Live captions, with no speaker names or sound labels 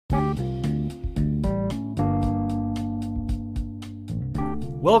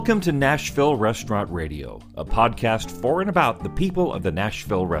Welcome to Nashville Restaurant Radio, a podcast for and about the people of the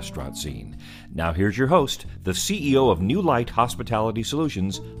Nashville restaurant scene. Now here's your host, the CEO of New Light Hospitality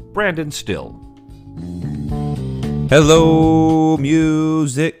Solutions, Brandon Still. Hello,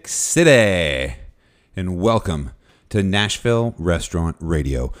 Music City, and welcome to Nashville Restaurant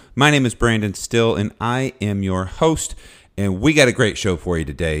Radio. My name is Brandon Still, and I am your host, and we got a great show for you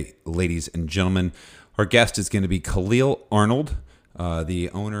today, ladies and gentlemen. Our guest is going to be Khalil Arnold, the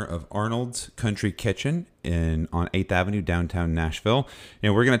owner of Arnold's Country Kitchen on 8th Avenue, downtown Nashville.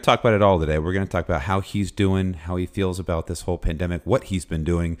 And we're going to talk about it all today. We're going to talk about how he's doing, how he feels about this whole pandemic, what he's been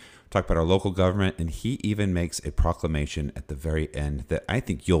doing, talk about our local government, and he even makes a proclamation at the very end that I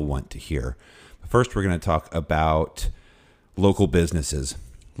think you'll want to hear. First, we're going to talk about local businesses.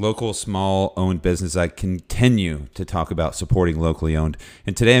 Local, small-owned business. I continue to talk about supporting locally owned.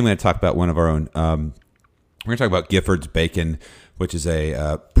 And today I'm going to talk about one of our own. We're going to talk about Giffords Bacon, which is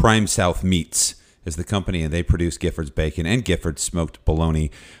a Prime South Meats is the company, and they produce Giffords Bacon and Giffords Smoked Bologna,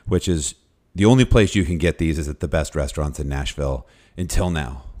 which is the only place you can get these is at the best restaurants in Nashville until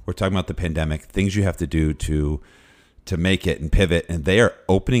now. We're talking about the pandemic, things you have to do to make it and pivot, and they are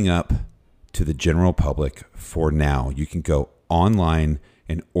opening up to the general public for now. You can go online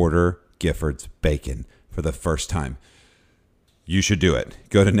and order Giffords Bacon for the first time. You should do it.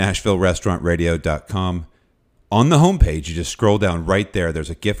 Go to NashvilleRestaurantRadio.com. On the homepage, you just scroll down right there. There's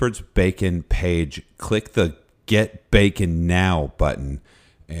a Giffords Bacon page. Click the Get Bacon Now button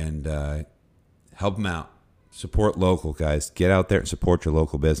and help them out. Support local, guys. Get out there and support your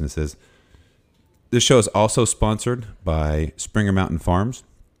local businesses. This show is also sponsored by Springer Mountain Farms.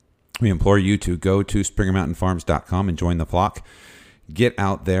 We implore you to go to SpringerMountainFarms.com and join the flock. Get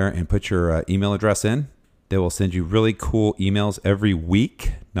out there and put your email address in. They will send you really cool emails every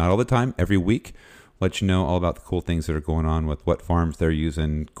week. Not all the time, every week. Let you know all about the cool things that are going on with what farms they're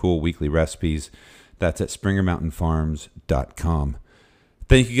using, cool weekly recipes. That's at SpringerMountainFarms.com.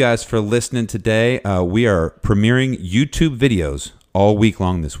 Thank you guys for listening today. We are premiering YouTube videos all week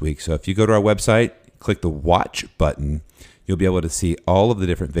long this week. So if you go to our website, click the watch button, you'll be able to see all of the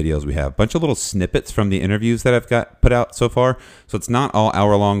different videos we have. A bunch of little snippets from the interviews that I've got put out so far. So it's not all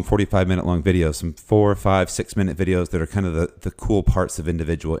hour-long, 45-minute-long videos. Some 4, 5, 6-minute videos that are kind of the cool parts of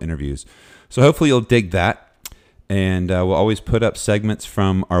individual interviews. So hopefully you'll dig that. And we'll always put up segments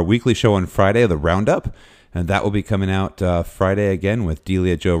from our weekly show on Friday, the Roundup. And that will be coming out Friday again with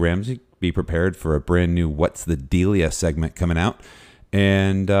Delia Joe Ramsey. Be prepared for a brand new What's the Delia segment coming out.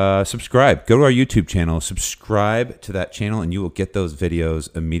 And subscribe. Go to our YouTube channel. Subscribe to that channel, and you will get those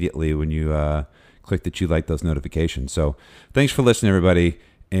videos immediately when you click that you like those notifications. So thanks for listening, everybody,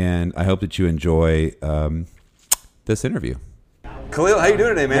 and I hope that you enjoy this interview. Khalil, how you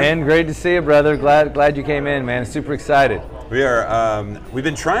doing today, man? Man, great to see you, brother. Glad you came in, man. Super excited. We are. We've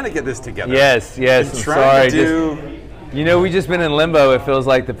been trying to get this together. Yes. I'm sorry. We've just been in limbo, it feels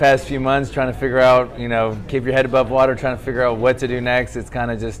like, the past few months, trying to figure out, keep your head above water, trying to figure out what to do next. It's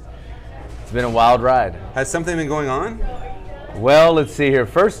kind of just, it's been a wild ride. Has something been going on? Well, let's see here.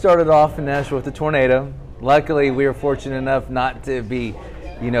 First started off in Nashville with the tornado. Luckily, we were fortunate enough not to be,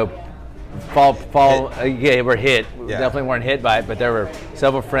 we're hit. We definitely weren't hit by it, but there were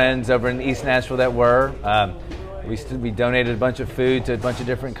several friends over in East Nashville that were. We donated a bunch of food to a bunch of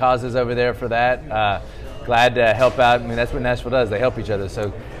different causes over there for that. Glad to help out. I mean, that's what Nashville does. They help each other.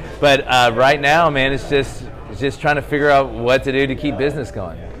 So, but right now, man, it's just trying to figure out what to do to keep business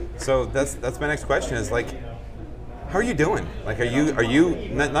going. So that's my next question is like, how are you doing? Like, are you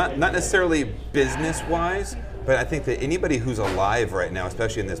not necessarily business wise, but I think that anybody who's alive right now,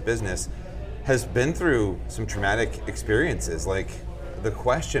 especially in this business, has been through some traumatic experiences. Like, the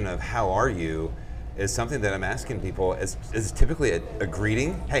question of how are you is something that I'm asking people is typically a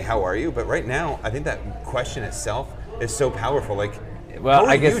greeting. Hey, how are you? But right now, I think that question itself is so powerful. Like, well,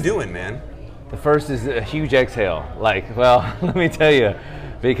 how are you doing, man? The first is a huge exhale. Like, well, let me tell you,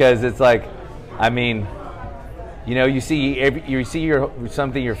 because it's like, I mean, you see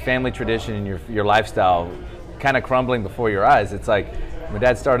your family tradition and your lifestyle kind of crumbling before your eyes. It's like, my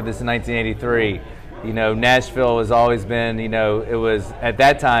dad started this in 1983. Nashville has always been, it was, at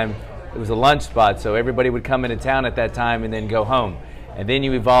that time, it was a lunch spot, so everybody would come into town at that time and then go home. And then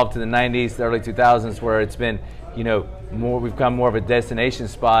you evolved to the 90s, the early 2000s, where it's been, we've become more of a destination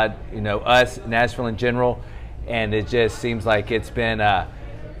spot, us, Nashville in general, and it just seems like it's been,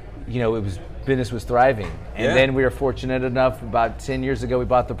 business was thriving. And then we were fortunate enough, about 10 years ago, we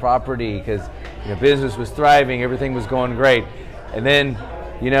bought the property because, business was thriving, everything was going great. And then,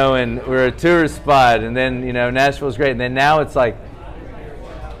 and we're a tourist spot, and then, Nashville's great. And then now it's like,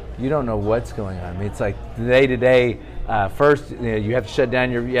 you don't know what's going on. I mean, it's like day to day, first, you have to shut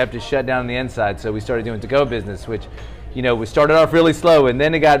down the inside. So we started doing to-go business, which, we started off really slow, and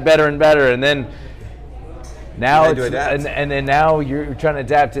then it got better and better, and then now and then now you're trying to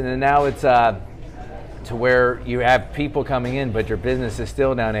adapt, and then now it's to where you have people coming in, but your business is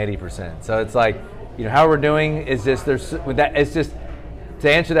still down 80%. So it's like, how we're doing is just it's just to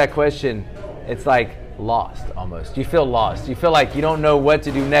answer that question, it's like lost almost. You feel lost. You feel like you don't know what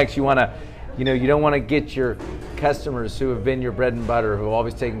to do next. You want to. You don't want to get your customers who have been your bread and butter, who have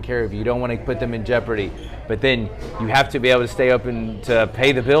always taken care of you. You don't want to put them in jeopardy. But then you have to be able to stay open to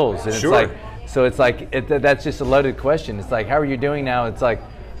pay the bills. And sure. That's just a loaded question. It's like, how are you doing now? It's like,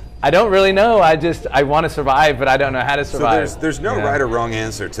 I don't really know. I want to survive, but I don't know how to survive. So there's no right or wrong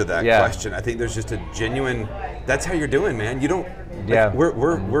answer to that question. I think there's just a genuine, that's how you're doing, man. You don't,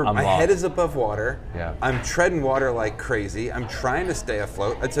 my head is above water. Yeah. I'm treading water like crazy. I'm trying to stay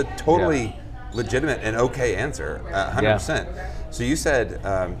afloat. It's a totally legitimate and okay answer, 100%. So you said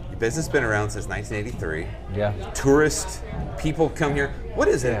your business has been around since 1983. Yeah. Tourist people come here. What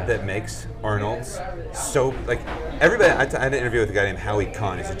is it that makes Arnold's so, like, everybody, I had an interview with a guy named Howie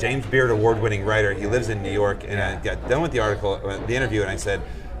Kahn. He's a James Beard award-winning writer. He lives in New York, and I got done with the interview, and I said,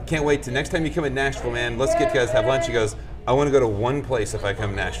 can't wait to next time you come in Nashville, man, let's get you guys to have lunch. He goes, I want to go to one place if I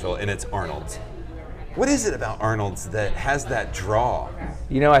come to Nashville, and it's Arnold's. What is it about Arnold's that has that draw?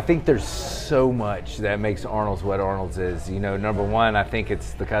 I think there's so much that makes Arnold's what Arnold's is. Number one, I think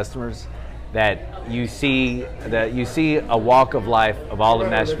it's the customers. That you see a walk of life of all of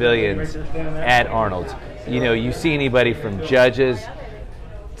Nashvillians at Arnold's. You see anybody from judges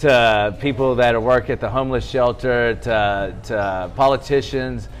to people that work at the homeless shelter to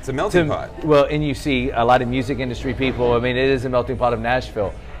politicians. It's a melting pot. Well, and you see a lot of music industry people. I mean, it is a melting pot of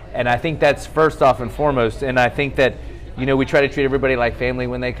Nashville. And I think that's first off and foremost. And I think that, we try to treat everybody like family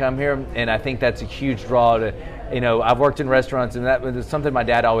when they come here. And I think that's a huge draw to, I've worked in restaurants, and that was something my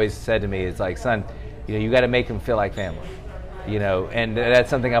dad always said to me. It's like, son, you got to make them feel like family, and that's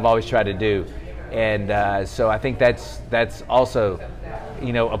something I've always tried to do. And so I think that's also,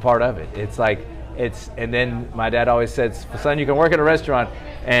 a part of it. It's like, and then my dad always said, son, you can work at a restaurant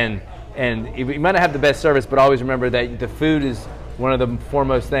and you might not have the best service, but always remember that the food is one of the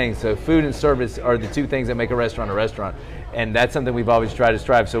foremost things. So food and service are the two things that make a restaurant. And that's something we've always tried to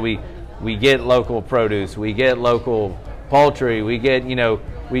strive. So we get local produce, we get local poultry, we get,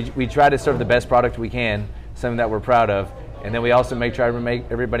 we try to serve the best product we can, something that we're proud of. And then we also try to make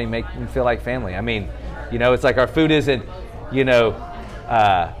everybody make them feel like family. I mean, it's like our food isn't, it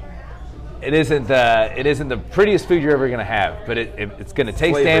isn't the prettiest food you're ever going to have, but it's going to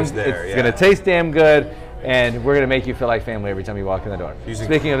taste going to taste damn good. And we're going to make you feel like family every time you walk in the door.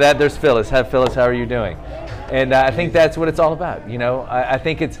 Speaking of that, there's Phyllis. Phyllis, how are you doing? And I think that's what it's all about. I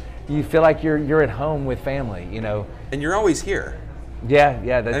think you feel like you're at home with family. And you're always here.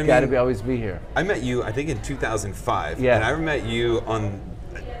 Yeah, that's got to always be here. I met you, I think, in 2005. Yeah. And I met you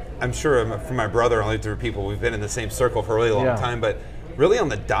I'm sure from my brother, only through people, we've been in the same circle for a really long time, but really on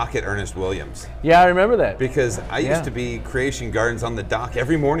the dock at Ernest Williams. Yeah, I remember that. Because I used to be Creation Gardens on the dock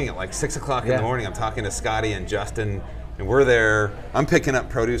every morning at like 6 o'clock in the morning. I'm talking to Scotty and Justin, and we're there. I'm picking up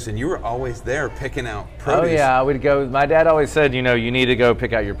produce, and you were always there picking out produce. Oh, yeah, I would go. My dad always said, you need to go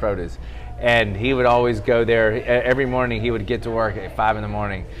pick out your produce. And he would always go there. Every morning he would get to work at 5 in the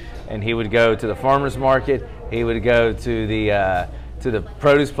morning, and he would go to the farmer's market. He would go to the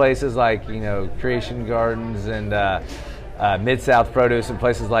produce places like, Creation Gardens and Mid-South Produce and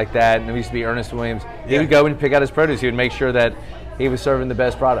places like that. And there used to be Ernest Williams. He would go and pick out his produce. He would make sure that he was serving the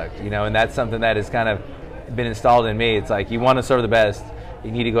best product, and that's something that has kind of been installed in me. It's like, you want to serve the best,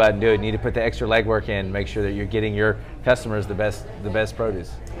 you need to go out and do it. You need to put the extra legwork in, make sure that you're getting your customers the best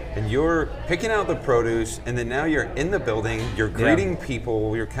produce. And you're picking out the produce, and then now you're in the building, you're greeting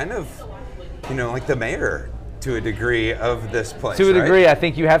people, you're kind of, like the mayor to a degree of this place. To a degree, I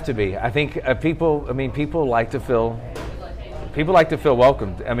think you have to be. I think people like to feel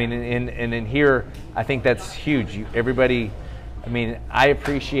welcomed. I mean, and in here, I think that's huge. I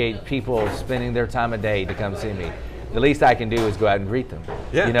appreciate people spending their time of day to come see me. The least I can do is go out and greet them.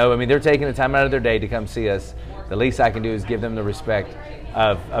 Yeah. They're taking the time out of their day to come see us. The least I can do is give them the respect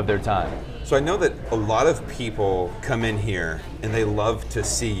of their time. So I know that a lot of people come in here and they love to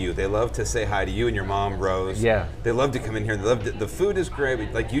see you. They love to say hi to you and your mom, Rose. Yeah. They love to come in here. They love the food is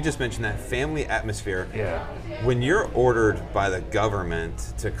great. Like you just mentioned, that family atmosphere. Yeah. When you're ordered by the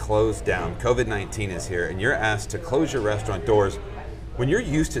government to close down, COVID-19 is here, and you're asked to close your restaurant doors, when you're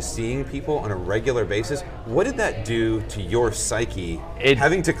used to seeing people on a regular basis, what did that do to your psyche,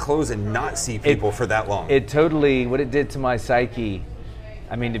 having to close and not see people for that long? What it did to my psyche,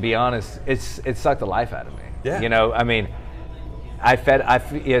 I mean, to be honest, it sucked the life out of me. Yeah. You know, I mean,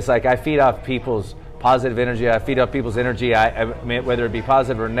 it's like I feed off people's positive energy. I feed off people's energy. I mean, whether it be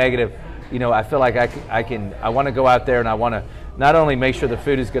positive or negative, you know, I feel like I want to go out there and I want to not only make sure the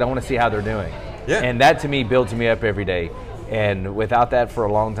food is good, I want to see how they're doing. Yeah. And that to me builds me up every day. And without that for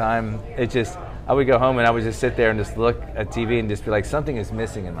a long time, I would go home and I would just sit there and just look at TV and just be like, something is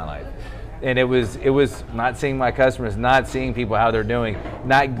missing in my life. And it was not seeing my customers, not seeing people how they're doing,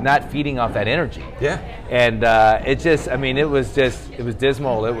 not feeding off that energy. Yeah. And it was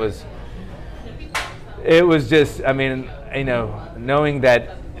dismal. It was just, I mean, you know, knowing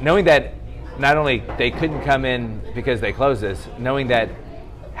that not only they couldn't come in because they closed this, knowing that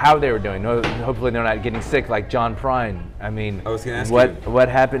how they were doing. Hopefully they're not getting sick like John Prine. I mean, I was gonna ask what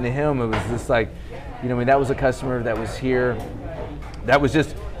happened to him? It was just like, you know, I mean, that was a customer that was here. That was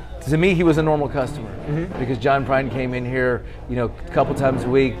just, to me, he was a normal customer because John Prine came in here, you know, a couple times a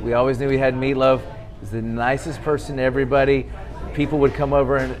week. We always knew he had meatloaf. He was the nicest person to everybody. People would come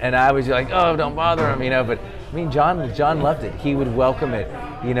over and I was like, oh, don't bother him, you know. But I mean, John loved it. He would welcome it.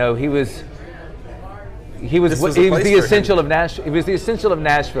 You know, he was the essential of Nashville. He was the essential of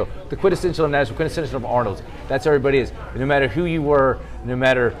Nashville, the quintessential of Nashville, quintessential of Arnold's. That's how everybody is. No matter who you were, no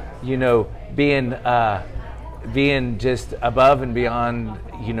matter, you know, being just above and beyond,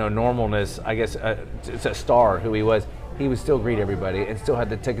 you know, normalness. I guess it's a star who he was. He would still greet everybody and still had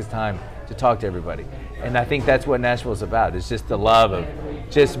to take his time to talk to everybody. And I think that's what Nashville is about. It's just the love of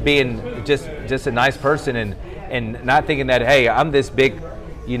just being just a nice person and not thinking that, hey, I'm this big,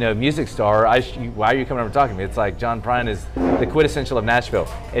 you know, music star. Why are you coming over and talking to me? It's like John Prine is the quintessential of Nashville.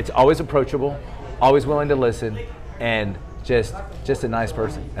 It's always approachable, always willing to listen, and just a nice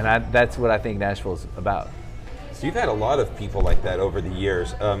person. And that's what I think Nashville is about. So you've had a lot of people like that over the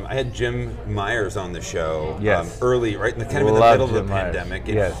years. I had Jim Myers on the show early, right in the middle of the pandemic,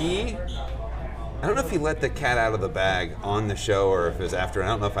 and he, I don't know if he let the cat out of the bag on the show or if it was after. I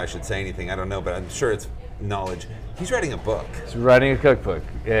don't know if I should say anything. I don't know, but I'm sure it's knowledge. He's writing a book. He's writing a cookbook,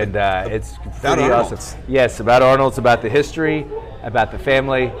 and it's pretty Arnold's. awesome. Yes, about Arnold's, about the history, about the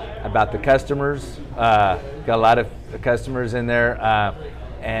family, about the customers. Got a lot of customers in there,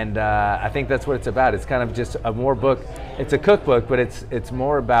 and I think that's what it's about. It's kind of just a more book. It's a cookbook, but it's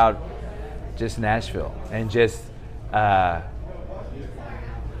more about just Nashville and just kind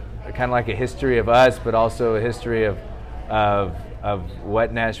of like a history of us, but also a history of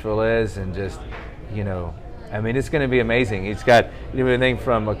what Nashville is, and just, you know, I mean, it's going to be amazing. He's got everything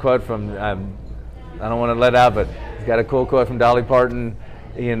from a quote from, I don't want to let out, but he's got a cool quote from Dolly Parton,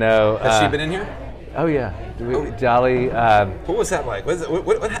 you know. Has she been in here? Oh, yeah. Dolly. What was that like?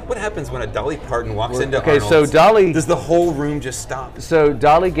 What happens when a Dolly Parton walks into Arnold's? So Dolly. Does the whole room just stop? So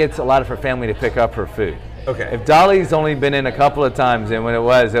Dolly gets a lot of her family to pick up her food. Okay. If Dolly's only been in a couple of times, and when it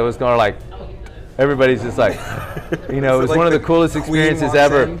was going to like, everybody's just like, you know, it was like one of the coolest experiences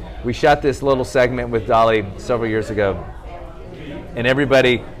ever. We shot this little segment with Dolly several years ago, and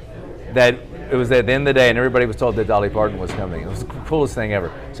everybody it was at the end of the day, and everybody was told that Dolly Parton was coming. It was the coolest thing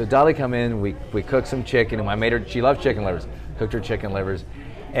ever. So Dolly come in, we cooked some chicken, and I made her, she loved chicken livers, cooked her chicken livers,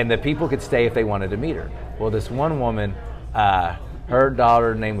 and the people could stay if they wanted to meet her. Well, this one woman, her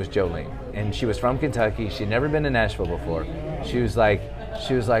daughter's name was Jolene, and she was from Kentucky. She'd never been to Nashville before. She was like,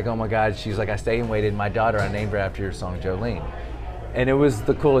 oh my God, she's like, I stayed and waited. My daughter, I named her after your song, Jolene. And it was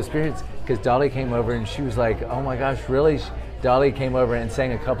the cool experience because Dolly came over and she was like, oh my gosh, really? Dolly came over and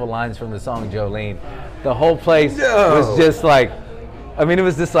sang a couple lines from the song Jolene. The whole place was just like, I mean, it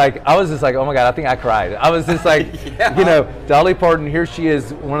was just like, I was just like, oh my God, I think I cried. I was just like, you know, Dolly Parton, here she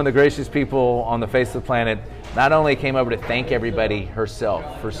is, one of the gracious people on the face of the planet, not only came over to thank everybody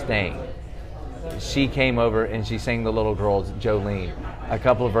herself for staying, she came over and she sang the little girl's Jolene, a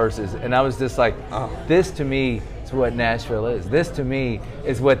couple of verses. And I was just like, this to me is what Nashville is. This to me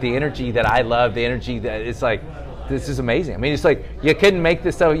is what the energy that I love, the energy that it's like, this is amazing. I mean, it's like you couldn't make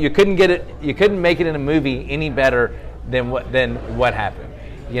this so you couldn't make it in a movie any better than what happened,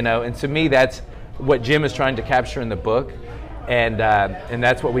 you know. And to me, that's what Jim is trying to capture in the book, and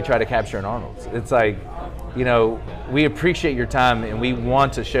that's what we try to capture in Arnold's. It's like, you know, we appreciate your time and we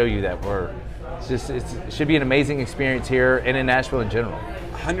want to show you that it should be an amazing experience here and in Nashville in general.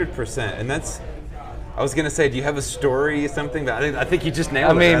 100%, and that's. I was going to say, do you have a story, something? But I think you just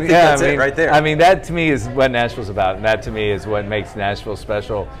nailed it. I think that's it right there. I mean, that to me is what Nashville's about, and that to me is what makes Nashville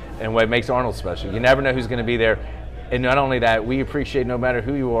special and what makes Arnold special. You never know who's going to be there. And not only that, we appreciate no matter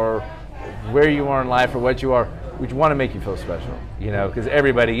who you are, where you are in life or what you are, we want to make you feel special, you know, because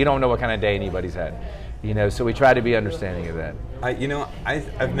everybody, you don't know what kind of day anybody's had. So we try to be understanding of that.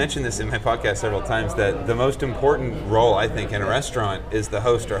 I've mentioned this in my podcast several times that the most important role, I think, in a restaurant is the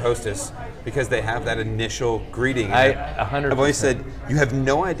host or hostess, because they have that initial greeting. 100%. I've always said, you have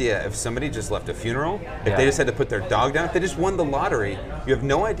no idea if somebody just left a funeral, if they just had to put their dog down, if they just won the lottery, you have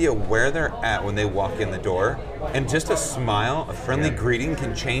no idea where they're at when they walk in the door. And just a smile, a friendly greeting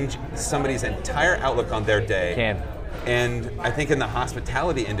can change somebody's entire outlook on their day. Can. And I think in the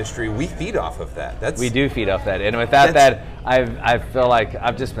hospitality industry, we feed off of that. We do feed off that, and without that, I feel like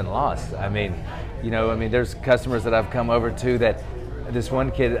I've just been lost. There's customers that I've come over to that. This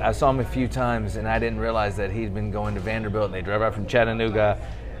one kid, I saw him a few times, and I didn't realize that he'd been going to Vanderbilt, and they drove out from Chattanooga.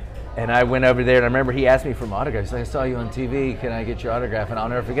 And I went over there, and I remember he asked me for my autograph. He's like, "I saw you on TV. Can I get your autograph?" And I'll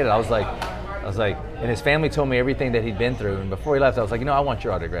never forget it. I was like, and his family told me everything that he'd been through. And before he left, I was like, I want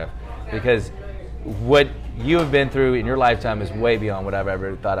your autograph, because what you have been through in your lifetime is way beyond what I've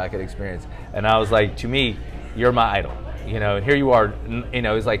ever thought I could experience. And I was like, to me, you're my idol. And here you are.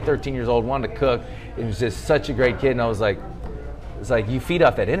 He's like 13 years old, wanted to cook. He was just such a great kid. And I was like, it's like you feed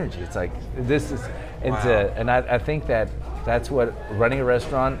off that energy. It's like this is, and I think that's what running a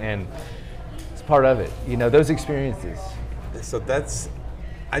restaurant, and it's part of it. Those experiences. So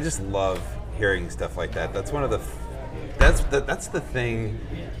I just love hearing stuff like that. That's one of the. That's the thing,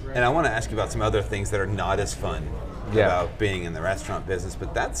 and I want to ask you about some other things that are not as fun about being in the restaurant business.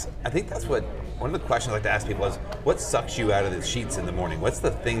 But I think that's what one of the questions I like to ask people is, what sucks you out of the sheets in the morning? What's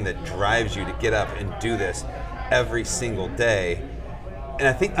the thing that drives you to get up and do this every single day? And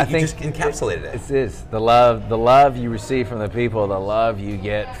I think you just encapsulated it. It is the love you receive from the people, the love you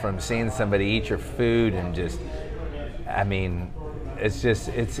get from seeing somebody eat your food, and it's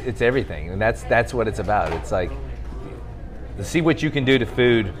everything, and that's what it's about. It's like, to see what you can do to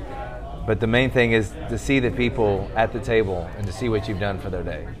food, but the main thing is to see the people at the table and to see what you've done for their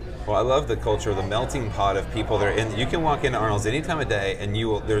day. Well, I love the culture, the melting pot of people that are in. You can walk into Arnold's any time of day, and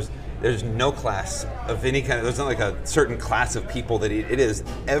there's no class of any kind. There's not like a certain class of people that eat. It is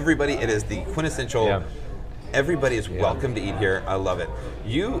everybody. It is the quintessential. Yeah. Everybody is welcome to eat here. I love it.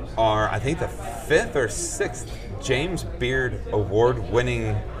 You are, I think, the 5th or 6th James Beard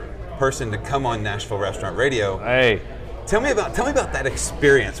Award-winning person to come on Nashville Restaurant Radio. Hey. Tell me about that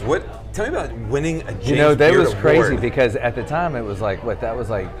experience. Tell me about winning a James Beard Award. That was crazy, because at the time it was like, that was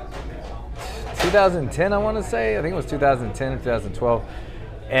like 2010, I want to say. I think it was 2010 or 2012.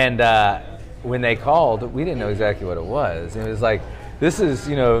 And when they called, we didn't know exactly what it was. And it was like, this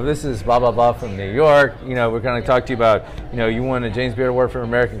is blah, blah, blah from New York. We're going to talk to you about, you won a James Beard Award for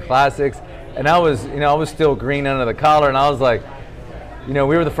American Classics. And I was still green under the collar, and I was like, we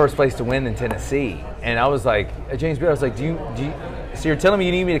were the first place to win in Tennessee. And I was like, James Beard, I was like, do you, so you're telling me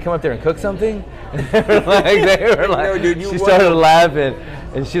you need me to come up there and cook something? And they were like, no, dude, she started laughing.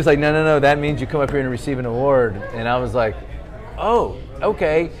 And she was like, no, that means you come up here and receive an award. And I was like, oh,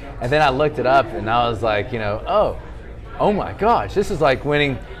 okay. And then I looked it up, and I was like, oh my gosh, this is like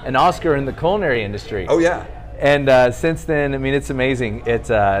winning an Oscar in the culinary industry. Oh, yeah. And since then, it's amazing.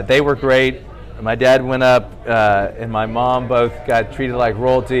 They were great. My dad went up, and my mom both got treated like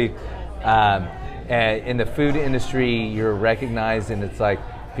royalty. In the food industry, you're recognized, and it's like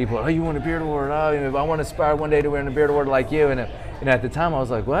people, oh, you won a Beard Award. Oh, I want to aspire one day to win a Beard Award like you. And at the time, I was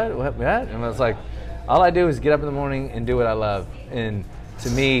like, what? And I was like, all I do is get up in the morning and do what I love. And to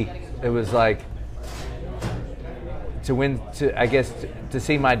me, it was like to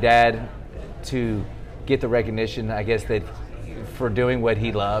see my dad to get the recognition, I guess, that for doing what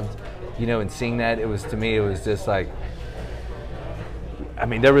he loved, and seeing that, it was just like,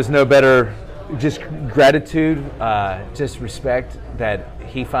 there was no better, just gratitude, just respect that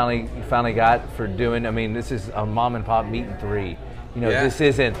he finally got for doing. This is a mom and pop meat and 3. This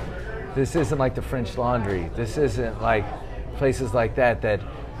isn't like the French Laundry. This isn't like places like that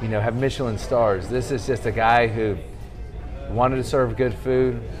have Michelin stars. This is just a guy who wanted to serve good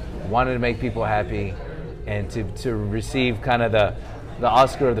food, wanted to make people happy, and to receive kind of the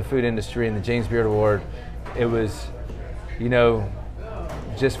Oscar of the food industry and the James Beard Award. It was,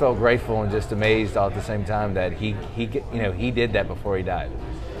 just felt grateful and just amazed all at the same time that he did that before he died.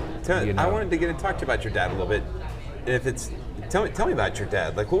 I wanted to get and talk to you about your dad a little bit. Tell me about your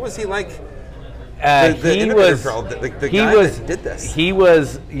dad. Like, what was he like? The guy that did this. He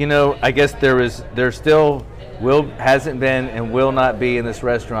was, I guess there still hasn't been and will not be in this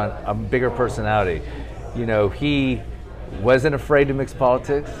restaurant a bigger personality. He wasn't afraid to mix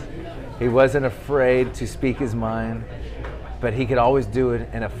politics. He wasn't afraid to speak his mind, but he could always do it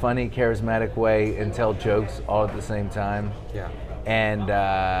in a funny, charismatic way and tell jokes all at the same time. Yeah. And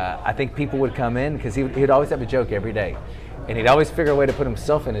I think people would come in because he'd always have a joke every day, and he'd always figure a way to put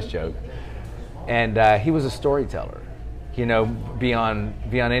himself in his joke. And he was a storyteller, beyond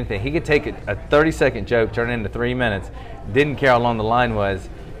anything. He could take a 30-second joke, turn it into 3 minutes, didn't care how long the line was,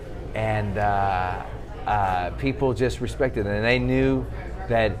 and people just respected it. And they knew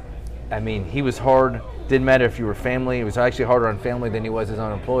that, he was hard. Didn't matter if you were family. It was actually harder on family than he was his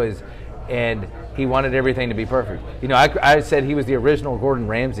own employees. And he wanted everything to be perfect. I said he was the original Gordon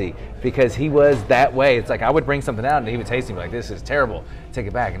Ramsay because he was that way. It's like I would bring something out and he would taste it and be like, this is terrible, take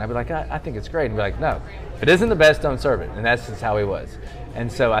it back. And I'd be like, I think it's great. And he'd be like, no, if it isn't the best, don't serve it. And that's just how he was.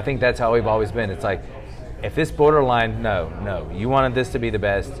 And so I think that's how we've always been. It's like, if this borderline, no, you wanted this to be the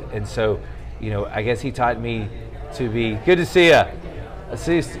best. And so, I guess he taught me to be, good to see you,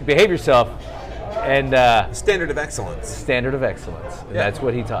 behave yourself. And standard of excellence. Standard of excellence. And that's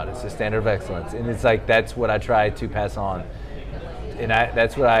what he taught us, the standard of excellence. And it's like that's what I try to pass on. And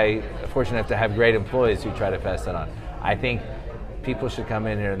that's what I'm fortunate enough to have great employees who try to pass that on. I think people should come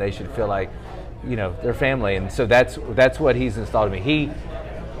in here and they should feel like, their family. And so that's what he's installed in me. He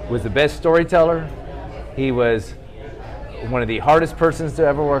was the best storyteller. He was one of the hardest persons to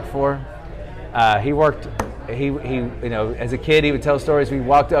ever work for. He as a kid, he would tell stories. We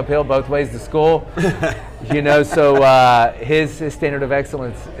walked uphill both ways to school, so his standard of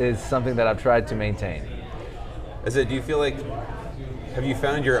excellence is something that I've tried to maintain. Do you feel like, have you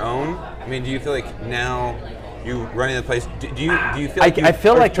found your own? Do you feel like now you running the place, do you feel like I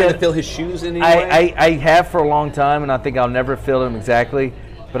feel like trying to fill his shoes in any way? I have for a long time, and I think I'll never fill him exactly,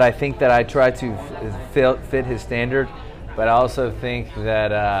 but I think that I try to fit his standard, but I also think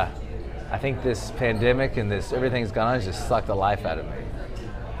that I think this pandemic and everything's gone on has just sucked the life out of me.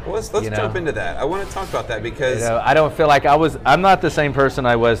 Well, let's jump into that. I want to talk about that because I don't feel like I'm not the same person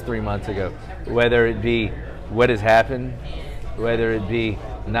I was 3 months ago, whether it be what has happened, whether it be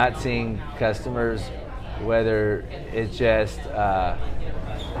not seeing customers, whether it's just I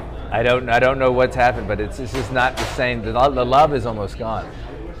don't know what's happened, but it's just not the same. The love is almost gone.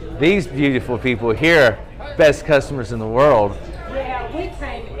 These beautiful people here, best customers in the world. Yeah, we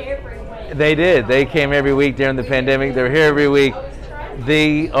came every week. They did. They came every week during the pandemic. They're here every week.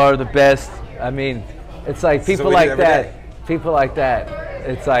 They are the best. It's like people like that. People like that.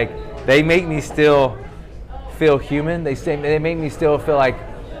 It's like they make me still feel human. They make me still feel like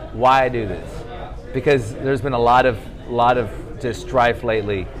why I do this, because there's been a lot of just strife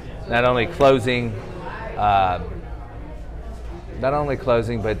lately. Not only closing,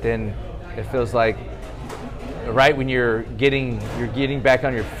 but then it feels like right when you're getting back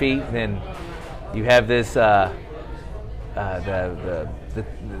on your feet, then you have this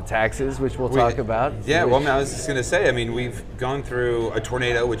the taxes, which we'll talk about. Yeah, I was just going to say, we've gone through a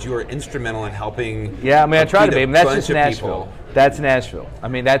tornado, which you were instrumental in helping. Yeah, I try to be. That's just Nashville. People. That's Nashville.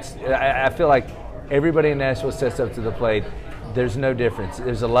 I feel like everybody in Nashville steps up to the plate. There's no difference.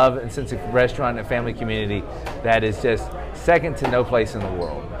 There's a love and sense of restaurant and family community that is just second to no place in the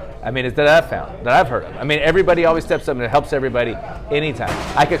world. It's that I've found, that I've heard of. Everybody always steps up and helps everybody anytime.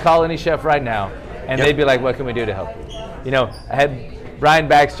 I could call any chef right now, and they'd be like, what can we do to help you? I had Brian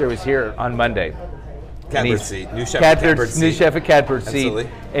Baxter was here on Monday. Catbird Seat, new chef at Catbird Seat. New chef at Catbird Seat. Absolutely.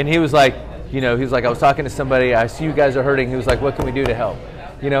 And he was like, I was talking to somebody, I see you guys are hurting. He was like, what can we do to help?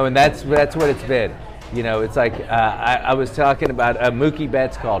 And that's what it's been. It's like, I was talking about, Mookie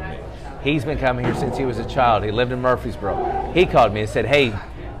Betts called me. He's been coming here since he was a child. He lived in Murfreesboro. He called me and said, hey,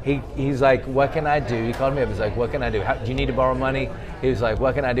 he's like, what can I do? He called me up. He's like, what can I do? Do you need to borrow money? He was like,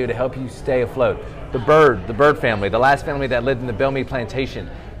 what can I do to help you stay afloat? The Bird family, the last family that lived in the Bellmead Plantation,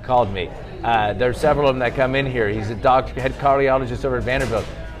 called me. There's several of them that come in here. He's a doctor, head cardiologist over at Vanderbilt.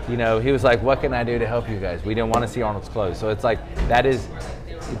 He was like, what can I do to help you guys? We didn't want to see Arnold's closed. So it's like, that is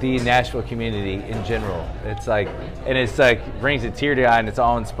the Nashville community in general. It's like, brings a tear to the eye, and it's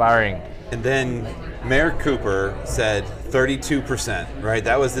all inspiring. And then Mayor Cooper said 32%, right?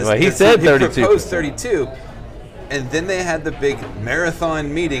 That was this. Well, he said 32%. He proposed 32, and then they had the big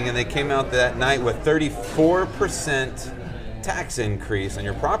marathon meeting, and they came out that night with 34% tax increase on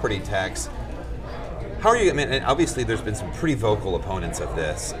your property tax. How are you? And obviously, there's been some pretty vocal opponents of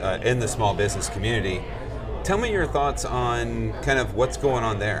this in the small business community. Tell me your thoughts on kind of what's going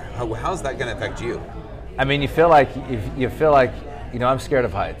on there. How's that going to affect you? You feel like I'm scared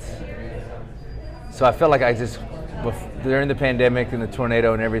of heights. So I felt like during the pandemic and the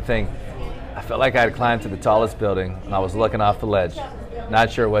tornado and everything, I felt like I had climbed to the tallest building and I was looking off the ledge, not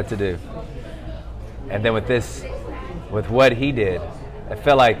sure what to do. And then with what he did, it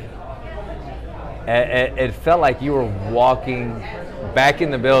felt like you were walking back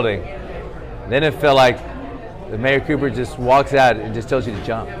in the building. Then it felt like the Mayor Cooper just walks out and just tells you to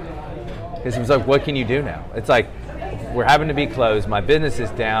jump. Because it was like, what can you do now? It's like, we're having to be closed. My business is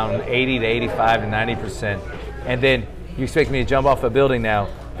down 80 to 85 to 90%. And then you expect me to jump off a building now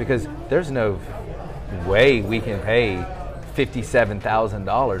because there's no way we can pay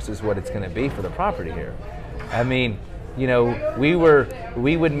 $57,000 is what it's going to be for the property here. I mean, you know, we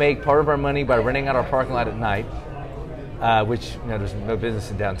would make part of our money by renting out our parking lot at night, which, you know, there's no business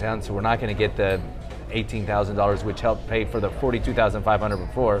in downtown, so we're not going to get the $18,000, which helped pay for the $42,500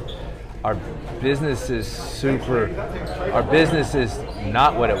 before. Our business is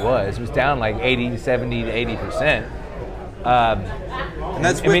not what it was. It was down like 80, 70 to 80%. And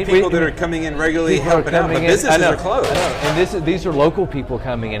that's with people that are coming in regularly helping out, but businesses are closed. And these are local people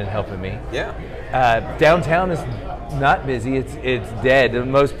coming in and helping me. Yeah. Downtown is not busy. It's dead.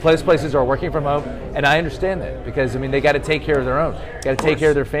 Most places are working from home, and I understand that because I mean they got to take care of their own. Got to take care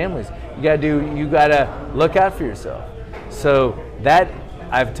of their families. You got to look out for yourself. So that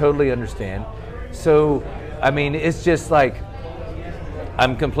I totally understand. So I mean it's just like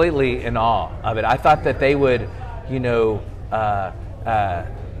I'm completely in awe of it. I thought that they would, you know.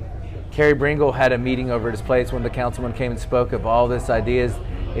 Kerry Bringle had a meeting over at his place when the councilman came and spoke of all this ideas.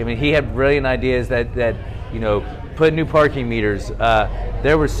 I mean, he had brilliant ideas that you know, put new parking meters.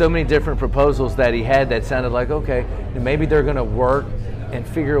 There were so many different proposals that he had that sounded like, okay, maybe they're going to work and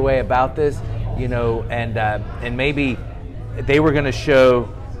figure a way about this, you know, and maybe they were going to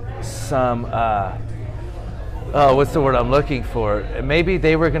show some, what's the word I'm looking for? Maybe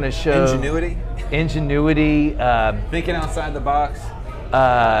they were going to show ingenuity, thinking outside the box.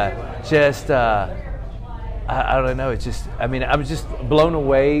 I don't know. It's just, I mean, I was just blown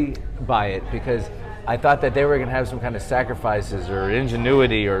away by it because I thought that they were going to have some kind of sacrifices or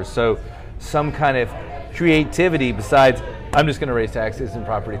ingenuity or some kind of creativity besides, I'm just going to raise taxes and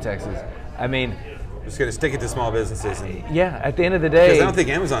property taxes. I mean, just going to stick it to small businesses. Yeah, at the end of the day. Because I don't think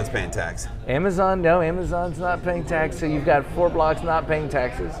Amazon's paying tax. Amazon's not paying tax. So you've got 4 blocks not paying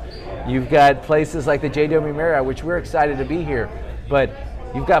taxes. You've got places like the JW Marriott, which we're excited to be here. But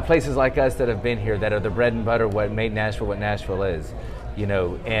you've got places like us that have been here that are the bread and butter, what made Nashville what Nashville is. You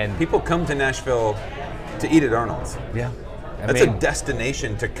know, and people come to Nashville to eat at Arnold's. Yeah. That's a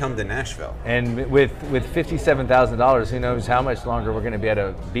destination to come to Nashville. And with $57,000, who knows how much longer we're going to be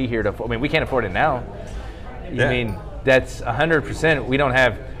able to be here to. I mean, we can't afford it now. Yeah. I mean, that's 100%. We don't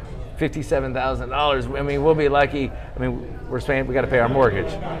have $57,000. I mean, we'll be lucky. I mean, we're saying we got to pay our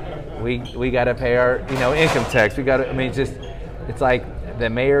mortgage. We got to pay our income tax. We got to. I mean, it's like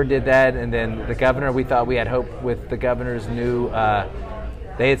the mayor did that, and then the governor. We thought we had hope with the governor's new.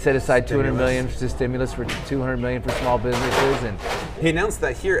 They had set aside $200 million for stimulus for $200 million for small businesses, and he announced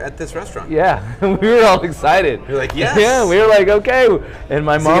that here at this restaurant. Yeah, we were all excited. You're like, yes. Yeah, we were like, okay. And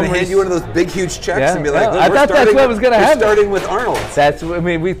my mom was hand you one of those big, huge checks and be like, I thought that's what was going to happen. Starting with Arnold's.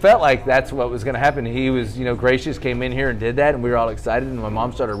 We felt like that's what was going to happen. He was, gracious, came in here and did that, and we were all excited. And my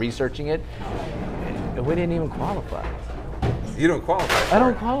mom started researching it, and we didn't even qualify. You don't qualify. I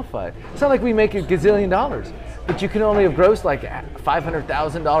don't qualify. It's not like we make $1 gazillion. But you can only have grossed like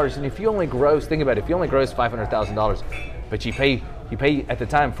 $500,000, and if you only gross, think about it, if you only gross $500,000, but you pay at the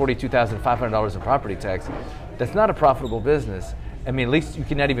time $42,500 in property tax, that's not a profitable business. I mean, at least you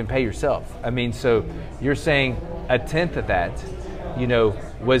cannot even pay yourself. I mean, so you're saying a tenth of that,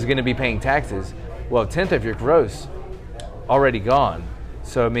 was going to be paying taxes. Well, a tenth of your gross already gone.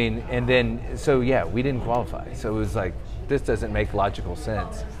 So I mean, and then yeah, we didn't qualify. So it was like, this doesn't make logical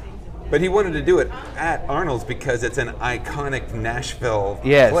sense. But he wanted to do it at Arnold's because it's an iconic Nashville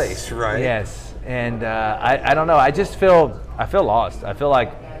place, right? Yes, and I don't know. I feel lost. I feel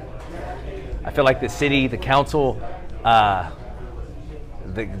like the city, the council, the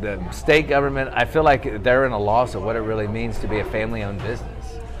state government. I feel like they're in a loss of what it really means to be a family-owned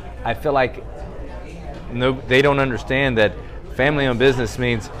business. I feel like they don't understand that family-owned business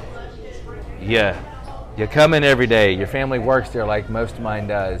means, you come in every day. Your family works there like most of mine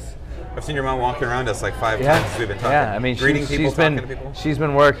does. I've seen your mom walking around us like 5 times since we've been talking. Yeah, I mean, greeting people, talking to people. She's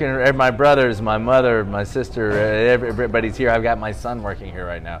been working. My brothers, my mother, my sister, everybody's here. I've got my son working here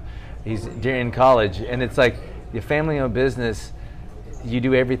right now. He's in college, and it's like your family-owned business. You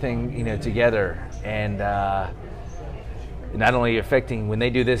do everything, together, and not only affecting when they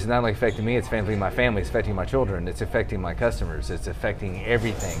do this. It's not only affecting me. It's affecting my family. It's affecting my children. It's affecting my customers. It's affecting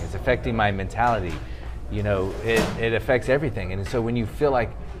everything. It's affecting my mentality. It affects everything, and so when you feel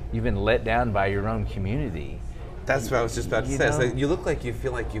like you've been let down by your own community. That's what I was just about to say. It's like, you look like you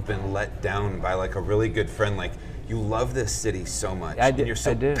feel like you've been let down by like a really good friend. Like you love this city so much, and you're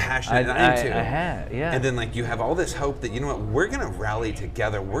so passionate. And I am too. I have, yeah. And then like you have all this hope that we're gonna rally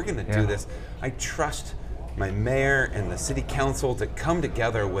together. We're gonna do this. I trust my mayor and the city council to come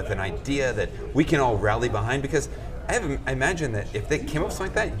together with an idea that we can all rally behind because I imagine that if they came up with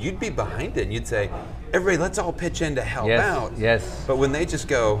something like that, you'd be behind it and you'd say, everybody, let's all pitch in to help out. Yes. But when they just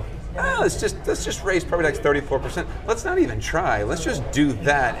go, let's just raise property tax 34%. Let's not even try. Let's just do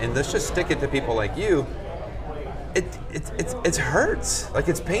that and let's just stick it to people like you. It hurts. Like,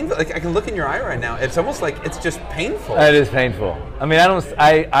 it's painful. Like, I can look in your eye right now. It's almost like it's just painful. It is painful. I mean,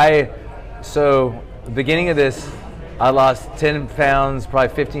 so the beginning of this, I lost 10 pounds,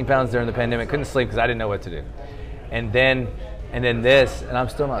 probably 15 pounds during the pandemic. Couldn't sleep because I didn't know what to do. And then this, and I'm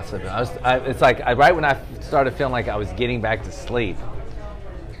still not sleeping. It's like right when I started feeling like I was getting back to sleep,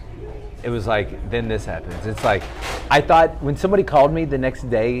 it was like, then this happens. It's like, I thought when somebody called me the next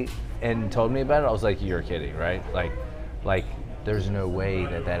day and told me about it, I was like, you're kidding, right? Like there's no way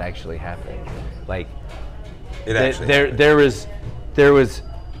that actually happened. Like, there was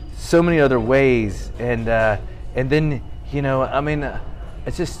so many other ways, and then, you know, I mean,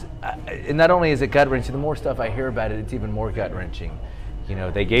 it's just, and not only is it gut wrenching, the more stuff I hear about it, it's even more gut wrenching. You know,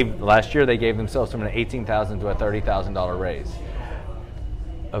 last year they gave themselves from an $18,000 to a $30,000 raise.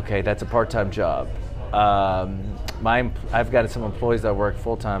 Okay, that's a part-time job. I've got some employees that work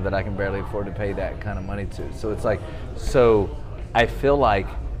full-time that I can barely afford to pay that kind of money to. So it's like, I feel like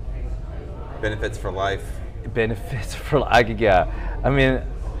benefits for life. Yeah. I mean,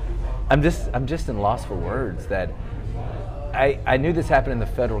 I'm just in loss for words. That I knew this happened in the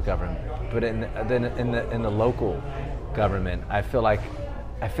federal government, but in the local government, I feel like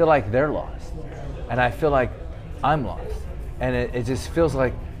they're lost, and I feel like I'm lost, and it just feels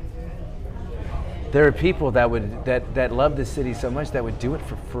like there are people that love this city so much that would do it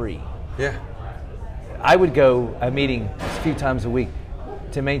for free. Yeah. I would go a meeting a few times a week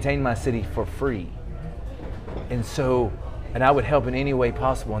to maintain my city for free. And I would help in any way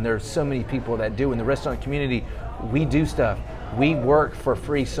possible. And there are so many people that do. In the restaurant community, we do stuff. We work for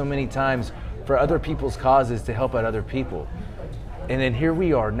free so many times for other people's causes to help out other people. And then here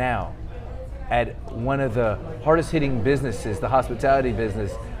we are now at one of the hardest hitting businesses, the hospitality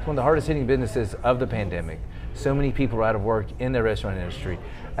business. It's one of the hardest hitting businesses of the pandemic. So many people are out of work in the restaurant industry.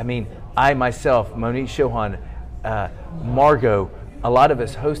 I mean, I myself, Monique Chauhan, Margot, a lot of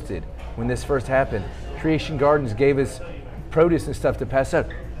us hosted when this first happened. Creation Gardens gave us produce and stuff to pass out.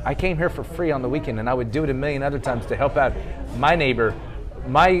 I came here for free on the weekend, and I would do it a million other times to help out my neighbor,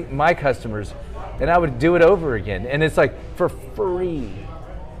 my customers, and I would do it over again. And it's like, for free,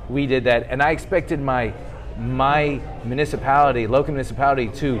 we did that. And I expected my municipality, local municipality,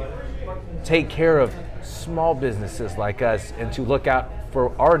 to take care of small businesses like us and to look out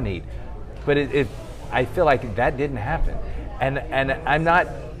for our need. But I feel like that didn't happen. And I'm not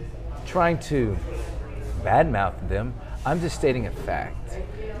trying to badmouth them. I'm just stating a fact.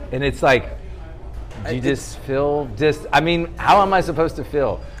 And it's like, I mean, how am I supposed to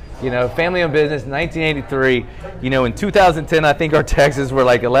feel? You know, family-owned business, 1983. You know, in 2010, I think our taxes were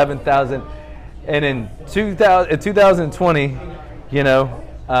like 11,000. And in 2020, you know,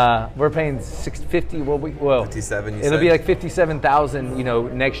 we're paying $650. 57. It'll be like 57,000. You know,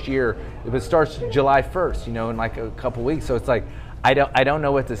 next year. It starts July 1st. You know, in like a couple weeks. So it's like, I don't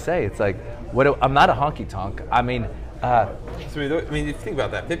know what to say. It's like, I'm not a honky tonk. I mean, if you think about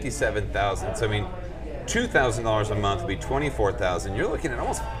that, 57,000. So I mean, $2,000 a month would be 24,000. You're looking at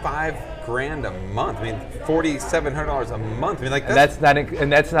almost $5,000 a month. I mean, $4,700 a month. I mean, like that's not including.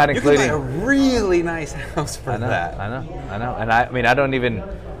 You can buy a really nice house for that. I know. And I mean, I don't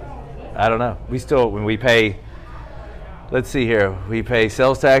know. When we pay. Let's see here. We pay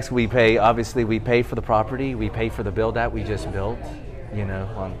sales tax. We pay for the property. We pay for the build out we just built. You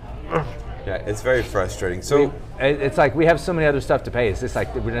know. Yeah, it's very frustrating. So it's like we have so many other stuff to pay. It's just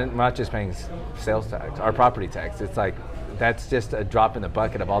like we're not just paying sales tax, our property tax. It's like that's just a drop in the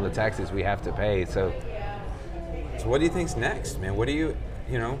bucket of all the taxes we have to pay. So what do you think's next, man? What do you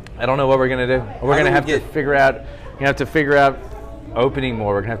know? I don't know what we're gonna do. We're gonna have to figure out opening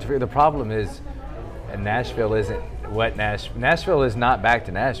more. We're gonna have to figure. The problem is, Nashville isn't what Nashville is not back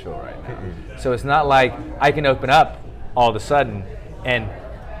to Nashville right now. So it's not like I can open up all of a sudden and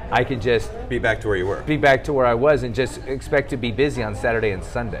I could just be back to where you were. Be back to where I was and just expect to be busy on Saturday and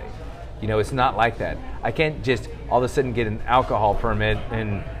Sunday. You know, it's not like that. I can't just all of a sudden get an alcohol permit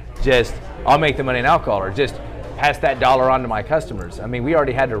and just, I'll make the money in alcohol or just pass that dollar on to my customers. I mean, we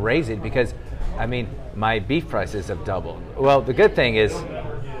already had to raise it because, I mean, my beef prices have doubled. Well, the good thing is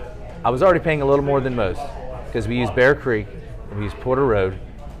I was already paying a little more than most because we use Bear Creek and we use Porter Road,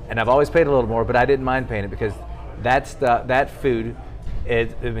 and I've always paid a little more, but I didn't mind paying it because that food,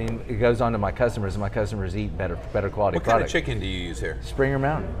 it goes on to my customers, and my customers eat better quality product. What kind of chicken do you use here? Springer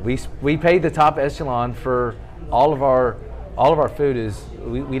Mountain. We pay the top echelon for all of all of our food is,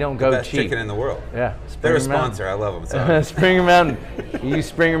 we don't go Best cheap. chicken in the world. Yeah, They're a Springer Mountain. sponsor. I love them. So. Springer Mountain. You use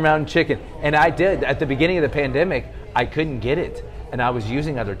Springer Mountain chicken. And I did. At the beginning of the pandemic, I couldn't get it. And I was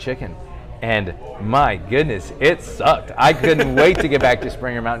using other chicken. And my goodness, it sucked. I couldn't wait to get back to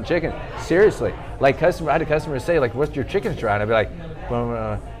Springer Mountain chicken. Seriously. Like I had a customer say, like, what's your chicken dry? And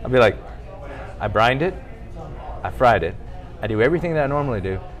I'd be like, I brined it, I fried it, I do everything that I normally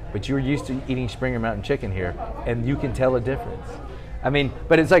do, but you're used to eating Springer Mountain chicken here, and you can tell a difference. I mean,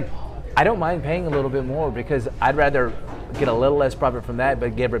 but it's like, I don't mind paying a little bit more because I'd rather get a little less profit from that,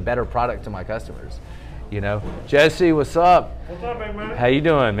 but give a better product to my customers. You know, Jesse, what's up? What's up, big man? How you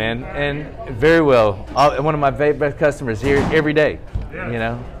doing, man? And very well. One of my best customers here every day. Yeah. You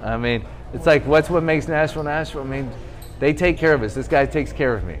know, I mean, it's like, what makes Nashville Nashville? I mean, they take care of us. This guy takes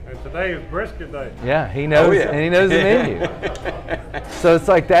care of me. And today is brisket day. Yeah, he knows, Oh, yeah. and he knows the menu. So it's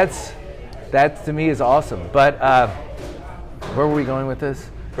like that to me is awesome. But where were we going with this?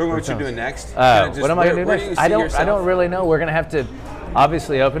 What you're doing next? What am I going to do where next? do you see I don't yourself? really know. We're going to have to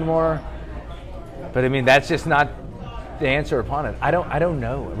obviously open more, but I mean that's just not the answer upon it. I don't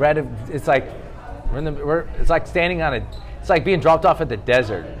know. It's like it's like standing on it's like being dropped off at the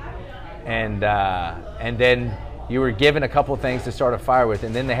desert, and then you were given a couple things to start a fire with,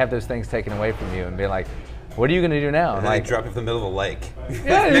 and then they have those things taken away from you and be like, what are you going to do now? And like, they drop you in the middle of a lake.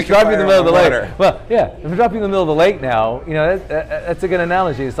 yeah, Make just a drop you in the fire middle of the on lake. water. Well, yeah, if I drop you in the middle of the lake now, you know, that's a good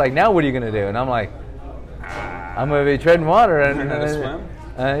analogy. It's like, now what are you going to do? And I'm like, I'm going to be treading water. And Learn how to swim?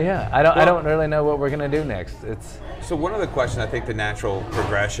 Yeah, I don't really know what we're going to do next. So one of the questions, I think the natural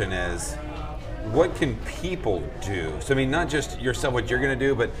progression is, what can people do? So I mean, not just yourself, what you're going to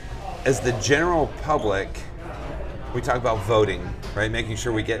do, but as the general public, we talk about voting, right? Making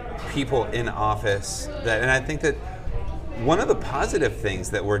sure we get people in office. And I think that one of the positive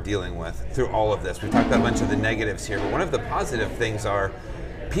things that we're dealing with through all of this, we talked about a bunch of the negatives here, but one of the positive things are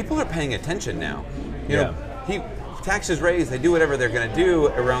people are paying attention now. You know, taxes raised, they do whatever they're going to do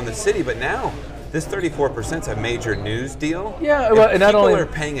around the city, but now this 34% is a major news deal. Yeah, well, and not people only are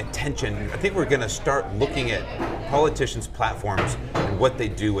paying attention. I think we're going to start looking at politicians' platforms and what they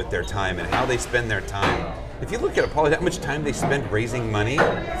do with their time and how they spend their time. If you look at how much time they spend raising money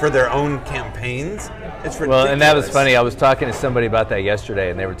for their own campaigns, it's ridiculous. Well, and that was funny. I was talking to somebody about that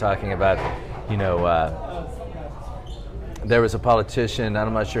yesterday, and they were talking about, you know, there was a politician,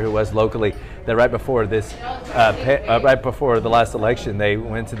 I'm not sure who it was locally, that right before this, right before the last election, they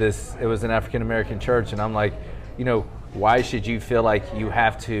went to this, it was an African-American church, and I'm like, you know, why should you feel like you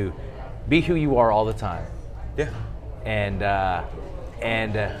have to be who you are all the time? Yeah. And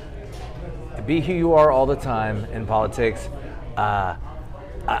be who you are all the time in politics. I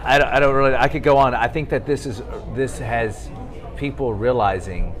don't really, I could go on. I think that this has people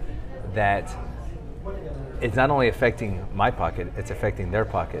realizing that it's not only affecting my pocket, it's affecting their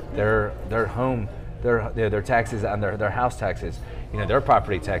pocket, their home, their taxes on their house taxes. You know, their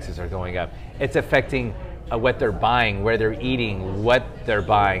property taxes are going up. It's affecting what they're buying, where they're eating, what they're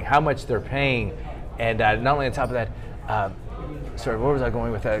buying, how much they're paying, and not only on top of that. Sorry, where was I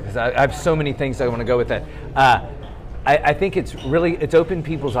going with that? Because I have so many things I want to go with that. I think it's opened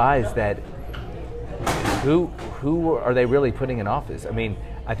people's eyes that who are they really putting in office? I mean,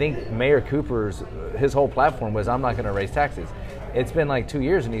 I think Mayor Cooper's his whole platform was, I'm not going to raise taxes. It's been like 2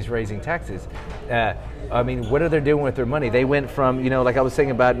 years and he's raising taxes. I mean, what are they doing with their money? They went from, you know, like I was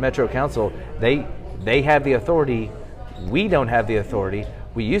saying about Metro Council, they have the authority. We don't have the authority.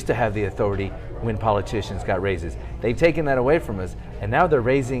 We used to have the authority when politicians got raises. They've taken that away from us, and now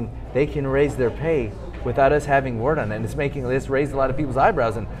they can raise their pay without us having word on it. And it's raised a lot of people's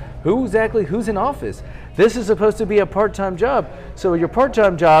eyebrows. And who's in office? This is supposed to be a part-time job. So your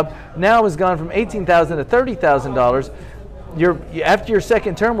part-time job now has gone from $18,000 to $30,000. After your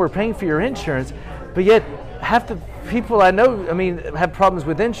second term, we're paying for your insurance, but yet half the people I know, I mean, have problems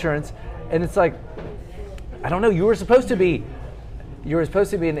with insurance, and it's like, I don't know. You were supposed to be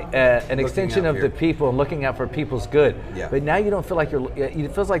an extension of the people and looking out for people's good. Yeah. But now you don't feel like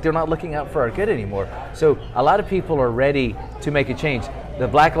it feels like they're not looking out for our good anymore. So a lot of people are ready to make a change. The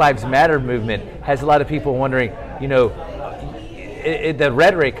Black Lives Matter movement has a lot of people wondering, you know, the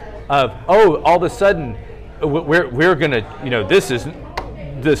rhetoric of, all of a sudden we're gonna, you know, this is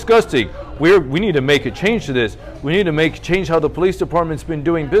disgusting. We need to make a change to this. We need to change how the police department's been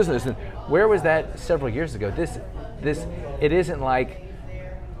doing business. And where was that several years ago? It isn't like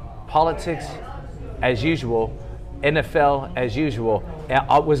politics as usual, NFL as usual,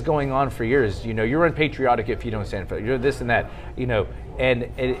 was going on for years. You know, you're unpatriotic if you don't stand for it. You're this and that, you know, and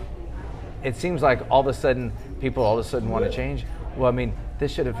it seems like all of a sudden people want to change. well, I mean,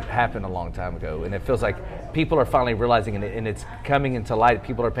 this should have happened a long time ago. And it feels like people are finally realizing it, and it's coming into light.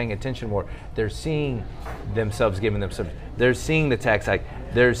 People are paying attention more. They're seeing themselves giving themselves. They're seeing the tax hike.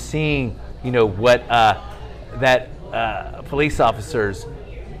 They're seeing, what police officers.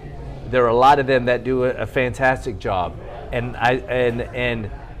 There are a lot of them that do a fantastic job, and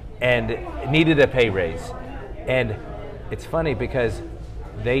needed a pay raise. And it's funny because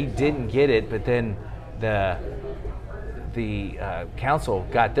they didn't get it, but then the council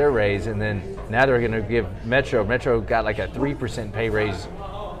got their raise, and then now they're going to give Metro. Metro got like a 3% pay raise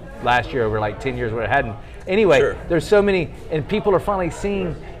last year over like 10 years where it hadn't. Anyway, Sure. There's so many, and people are finally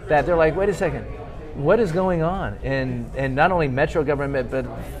seeing that. They're like, wait a second, what is going on? And not only Metro government, but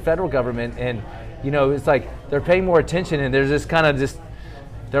federal government. And, it's like they're paying more attention, and there's this kind of just,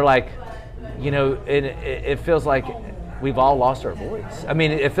 they're like, it feels like we've all lost our voice. I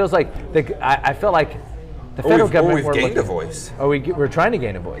mean, it feels like, I feel like the federal government. We've gained a voice. We're trying to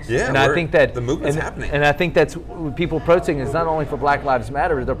gain a voice. Yeah, and I think that the movement's happening. And I think that's what people protesting is not only for Black Lives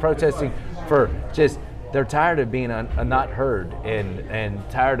Matter. They're protesting for just they're tired of being not heard and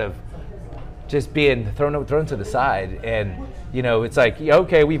tired of just being thrown to the side. And it's like,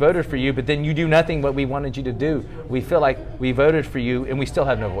 okay, we voted for you, but then you do nothing what we wanted you to do. We feel like we voted for you and we still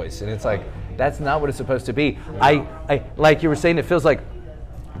have no voice. And it's like that's not what it's supposed to be. I like you were saying, it feels like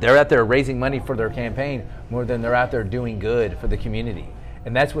they're out there raising money for their campaign more than they're out there doing good for the community.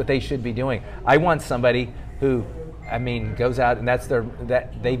 And that's what they should be doing. I want somebody who, goes out and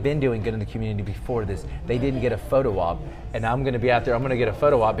that they've been doing good in the community before this. They didn't get a photo op, and I'm going to be out there. I'm going to get a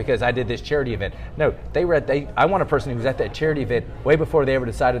photo op because I did this charity event. No, I want a person who's at that charity event way before they ever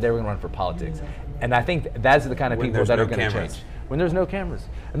decided they were going to run for politics. And I think that's the kind of people that are going to change. When there's no cameras.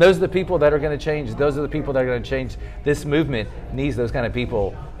 And those are the people that are going to change. Those are the people that are going to change. This movement needs those kind of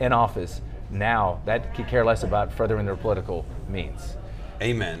people in office now that could care less about furthering their political means.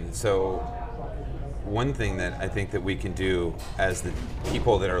 Amen. So one thing that I think that we can do as the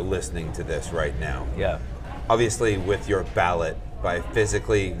people that are listening to this right now, obviously with your ballot, by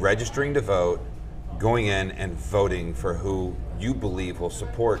physically registering to vote, going in and voting for who you believe will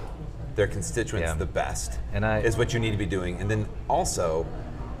support their constituents the best, is what you need to be doing. And then also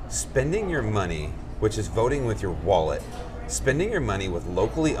spending your money, which is voting with your wallet, spending your money with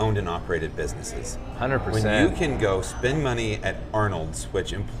locally owned and operated businesses. 100%. When you can go spend money at Arnold's,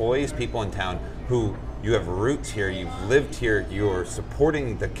 which employs people in town who you have roots here, you've lived here, you're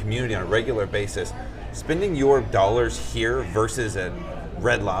supporting the community on a regular basis, spending your dollars here versus at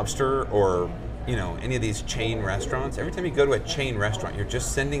Red Lobster or any of these chain restaurants. Every time you go to a chain restaurant, you're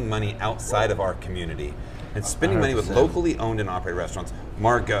just sending money outside of our community and spending 100%. Money with locally owned and operated restaurants.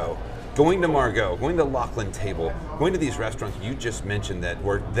 Margot, going to Lachlan Table, going to these restaurants you just mentioned that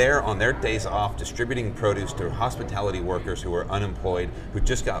were there on their days off distributing produce to hospitality workers who are unemployed, who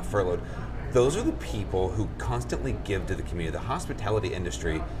just got furloughed. Those are the people who constantly give to the community. The hospitality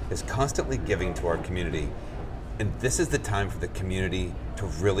industry is constantly giving to our community. And this is the time for the community to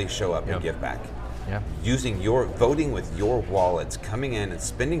really show up and give back. Voting with your wallets, coming in and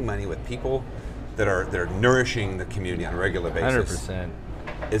spending money with people that are nourishing the community on a regular basis. 100%.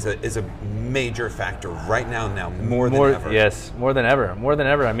 Is a major factor right now more than ever. Yes, more than ever.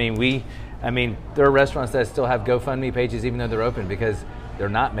 There are restaurants that still have GoFundMe pages even though they're open because they're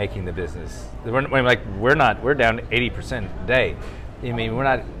not making the business. We're down 80% a day. We're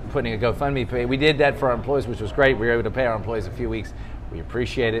not putting a GoFundMe page. We did that for our employees, which was great. We were able to pay our employees a few weeks. We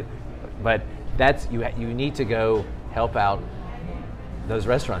appreciate it. But that's you need to go help out those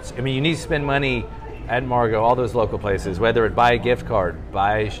restaurants. You need to spend money at Margot, all those local places, whether it buy a gift card,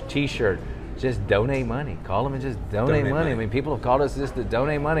 buy a t-shirt, just donate money. Call them and just donate money. People have called us just to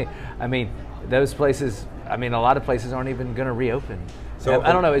donate money. Those places, a lot of places aren't even going to reopen. So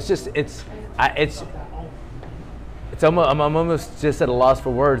I don't know. I'm almost just at a loss for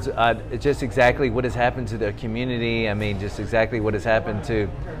words. It's just exactly what has happened to the community. Just exactly what has happened to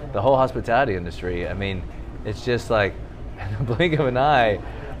the whole hospitality industry. It's just like, in the blink of an eye,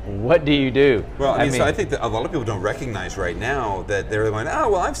 what do you do? Well, so I think that a lot of people don't recognize right now that they're going,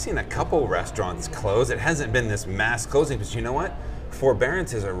 I've seen a couple restaurants close. It hasn't been this mass closing, but you know what?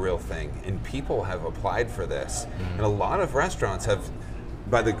 Forbearance is a real thing, and people have applied for this. Mm-hmm. And a lot of restaurants have,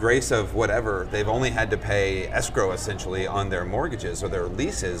 by the grace of whatever, they've only had to pay escrow essentially on their mortgages or their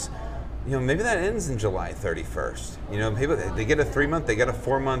leases. Maybe that ends in July 31st. People, they get a 3-month, they get a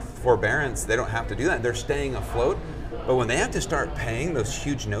 4-month forbearance. They don't have to do that. They're staying afloat. But when they have to start paying those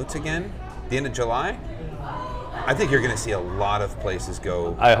huge notes again, the end of July, I think you're going to see a lot of places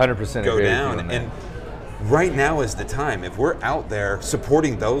go. I 100% go agree down. With you on that. And right now is the time. If we're out there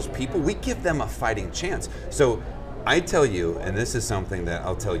supporting those people, we give them a fighting chance. So I tell you, and this is something that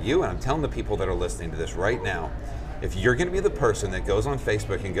I'll tell you, and I'm telling the people that are listening to this right now, if you're going to be the person that goes on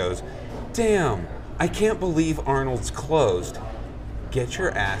Facebook and goes, damn, I can't believe Arnold's closed, get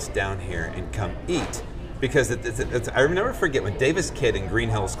your ass down here and come eat. Because I never forget when Davis Kid in Green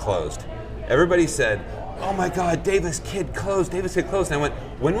Hills closed, everybody said, oh my God, Davis Kid closed, Davis Kid closed. And I went,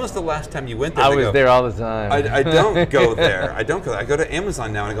 when was the last time you went there? I was there all the time. I don't go there. I don't go there. I go to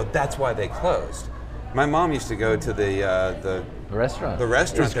Amazon now and I go, that's why they closed. My mom used to go to the restaurant. The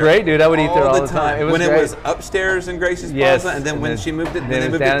restaurant. It's great, dude. I would eat there all the time. It was when great. it was upstairs in Gracie's Yes, Plaza, and then when she moved it, when then they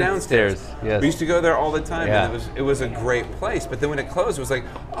it was moved it downstairs. Yes. We used to go there all the time, Yeah. and it was a great place. But then when it closed, it was like,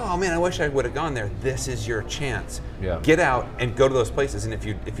 oh man, I wish I would have gone there. This is your chance. Yeah. Get out and go to those places. And if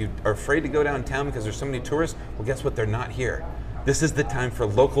you are afraid to go downtown because there's so many tourists, well, guess what? They're not here. This is the time for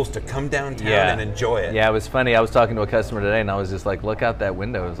locals to come downtown and enjoy it. Yeah, it was funny. I was talking to a customer today, and I was just like, look out that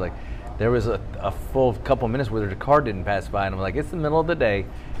window. It was like, there was a full couple minutes where the car didn't pass by, and I'm like, it's the middle of the day,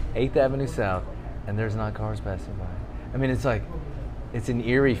 8th Avenue South, and there's not cars passing by. I mean, it's like, it's an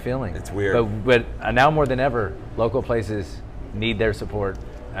eerie feeling. It's weird. But now more than ever, local places need their support.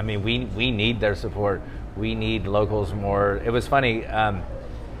 I mean, we need their support. We need locals more. It was funny,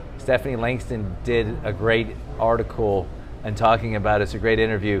 Stephanie Langston did a great article and talking about it. It's a great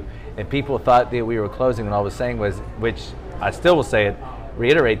interview, and people thought that we were closing when all I was saying was, which I still will say it,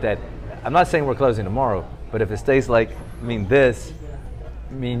 reiterate that, I'm not saying we're closing tomorrow, but if it stays like, when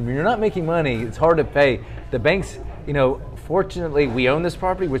you're not making money, it's hard to pay. The banks, fortunately, we own this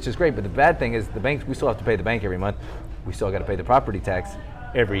property, which is great, but the bad thing is the banks, we still have to pay the bank every month. We still got to pay the property tax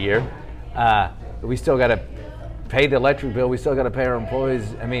every year. We still got to pay the electric bill. We still got to pay our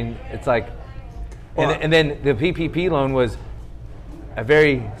employees. I mean, it's like, and then the PPP loan was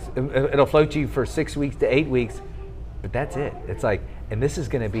it'll float you for 6 weeks to 8 weeks, but that's it. It's like, and this is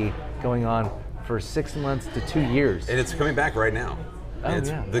going to be going on for 6 months to 2 years. And it's coming back right now.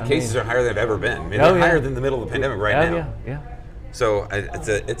 The I cases mean, are higher than they've ever been. They're higher than the middle of the pandemic right now. Yeah. So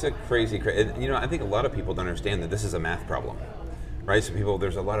it's a crazy. I think a lot of people don't understand that this is a math problem, right? So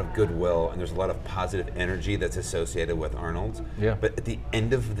there's a lot of goodwill and there's a lot of positive energy that's associated with Arnold's. Yeah. But at the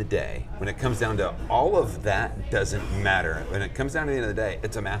end of the day, when it comes down to all of that, doesn't matter. When it comes down to the end of the day,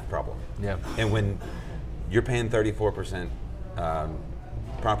 it's a math problem. Yeah. And when you're paying 34%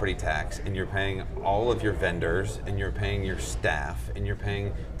 property tax, and you're paying all of your vendors, and you're paying your staff, and you're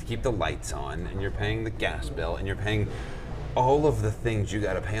paying to keep the lights on, and you're paying the gas bill, and you're paying all of the things you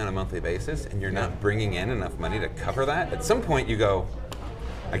got to pay on a monthly basis, and you're not bringing in enough money to cover that, at some point you go,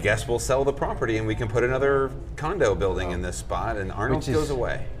 I guess we'll sell the property and we can put another condo building in this spot, and Arnold's goes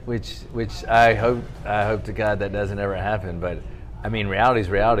away. Which I hope to God that doesn't ever happen. But I mean, reality's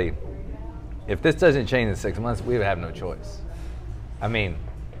reality. If this doesn't change in 6 months, we have no choice. I mean,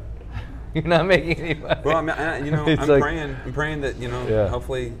 you're not making any money. Well, I'm praying that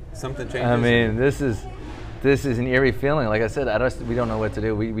hopefully something changes. I mean, this is an eerie feeling. Like I said, we don't know what to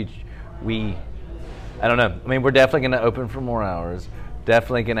do. We I don't know. I mean, we're definitely going to open for more hours.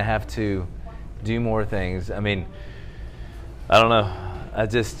 Definitely going to have to do more things. I mean, I don't know.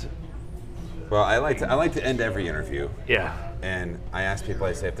 Well, I like to end every interview. Yeah. And I ask people,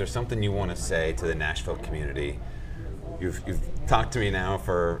 I say, if there's something you want to say to the Nashville community, you've talked to me now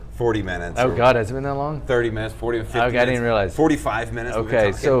for 40 minutes. Oh God, has it been that long? 30 minutes, 40 or 50 minutes. I didn't realize. 45 minutes.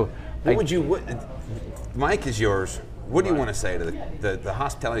 Okay, so Mike is yours. What do you want to say to the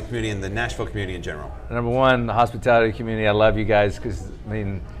hospitality community and the Nashville community in general? Number one, the hospitality community. I love you guys because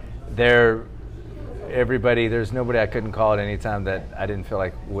everybody. There's nobody I couldn't call at any time that I didn't feel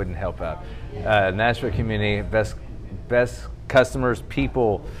like wouldn't help out. Nashville community, best customers,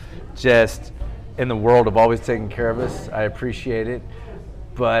 people, just in the world have always taken care of us. I appreciate it,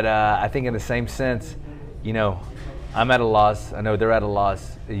 but I think in the same sense, I'm at a loss. I know they're at a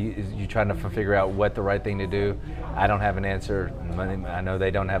loss. You're trying to figure out what the right thing to do. I don't have an answer. I know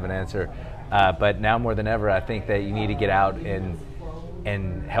they don't have an answer. But now more than ever, I think that you need to get out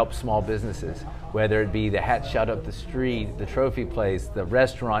and help small businesses, whether it be the hat shop up the street, the trophy place, the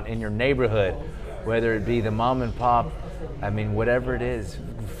restaurant in your neighborhood, whether it be the mom and pop, I mean, whatever it is,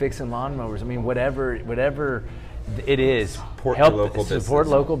 fixing lawnmowers, I mean, whatever it is. Support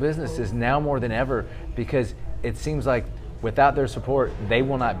local businesses now more than ever, because it seems like without their support, they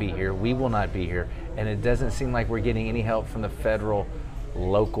will not be here, we will not be here, and it doesn't seem like we're getting any help from the federal,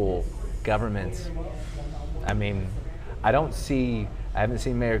 local governments. I mean, I haven't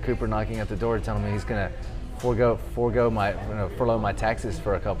seen Mayor Cooper knocking at the door telling me he's going to furlough my taxes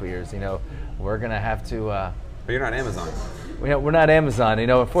for a couple years. We're going to have to. But you're not Amazon. We're not Amazon.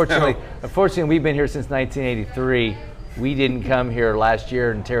 Unfortunately, we've been here since 1983. We didn't come here last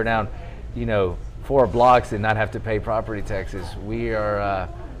year and tear down, 4 blocks and not have to pay property taxes. We are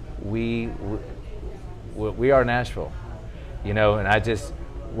we are Nashville, you know. And I just,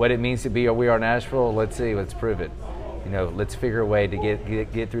 what it means to be a We Are Nashville. Let's see, let's prove it. You know, let's figure a way to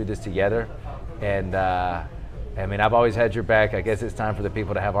get through this together. And I mean, I've always had your back. I guess it's time for the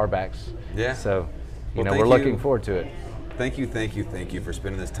people to have our backs. Yeah. So, you know, thank we're looking forward to it. Thank you for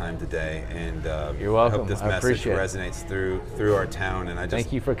spending this time today, and You're welcome. I hope this I message appreciate it. resonates through our town. And I just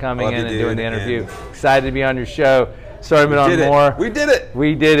Thank you for coming love in you, and dude, doing the interview. and Excited to be on your show. Sorry, we on did more. it. We did it.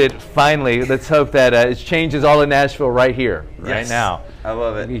 We did it finally. Let's hope that it changes all in Nashville right here, right Yes. now. I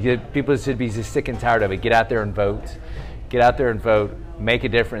love it. People should be just sick and tired of it. Get out there and vote. Get out there and vote. Make a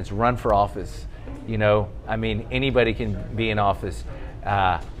difference. Run for office. You know, I mean, anybody can be in office.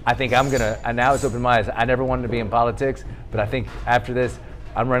 I think I'm gonna. Now it's opened my eyes. I never wanted to be in politics, but I think after this,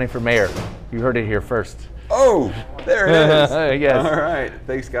 I'm running for mayor. You heard it here first. Oh, there it is. Yes. All right.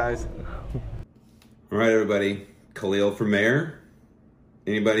 Thanks, guys. All right, everybody. Khalil for mayor.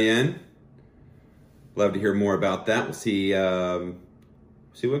 Anybody in? Love to hear more about that. We'll see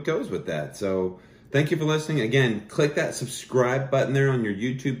what goes with that. So thank you for listening. Again, click that subscribe button there on your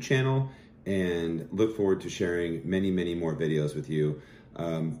YouTube channel, and look forward to sharing many, many more videos with you.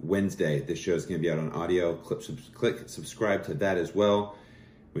 Wednesday, this show is going to be out on audio. Click subscribe to that as well.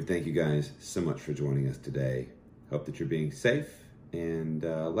 We thank you guys so much for joining us today. Hope that you're being safe, and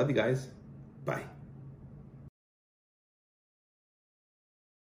love you guys. Bye.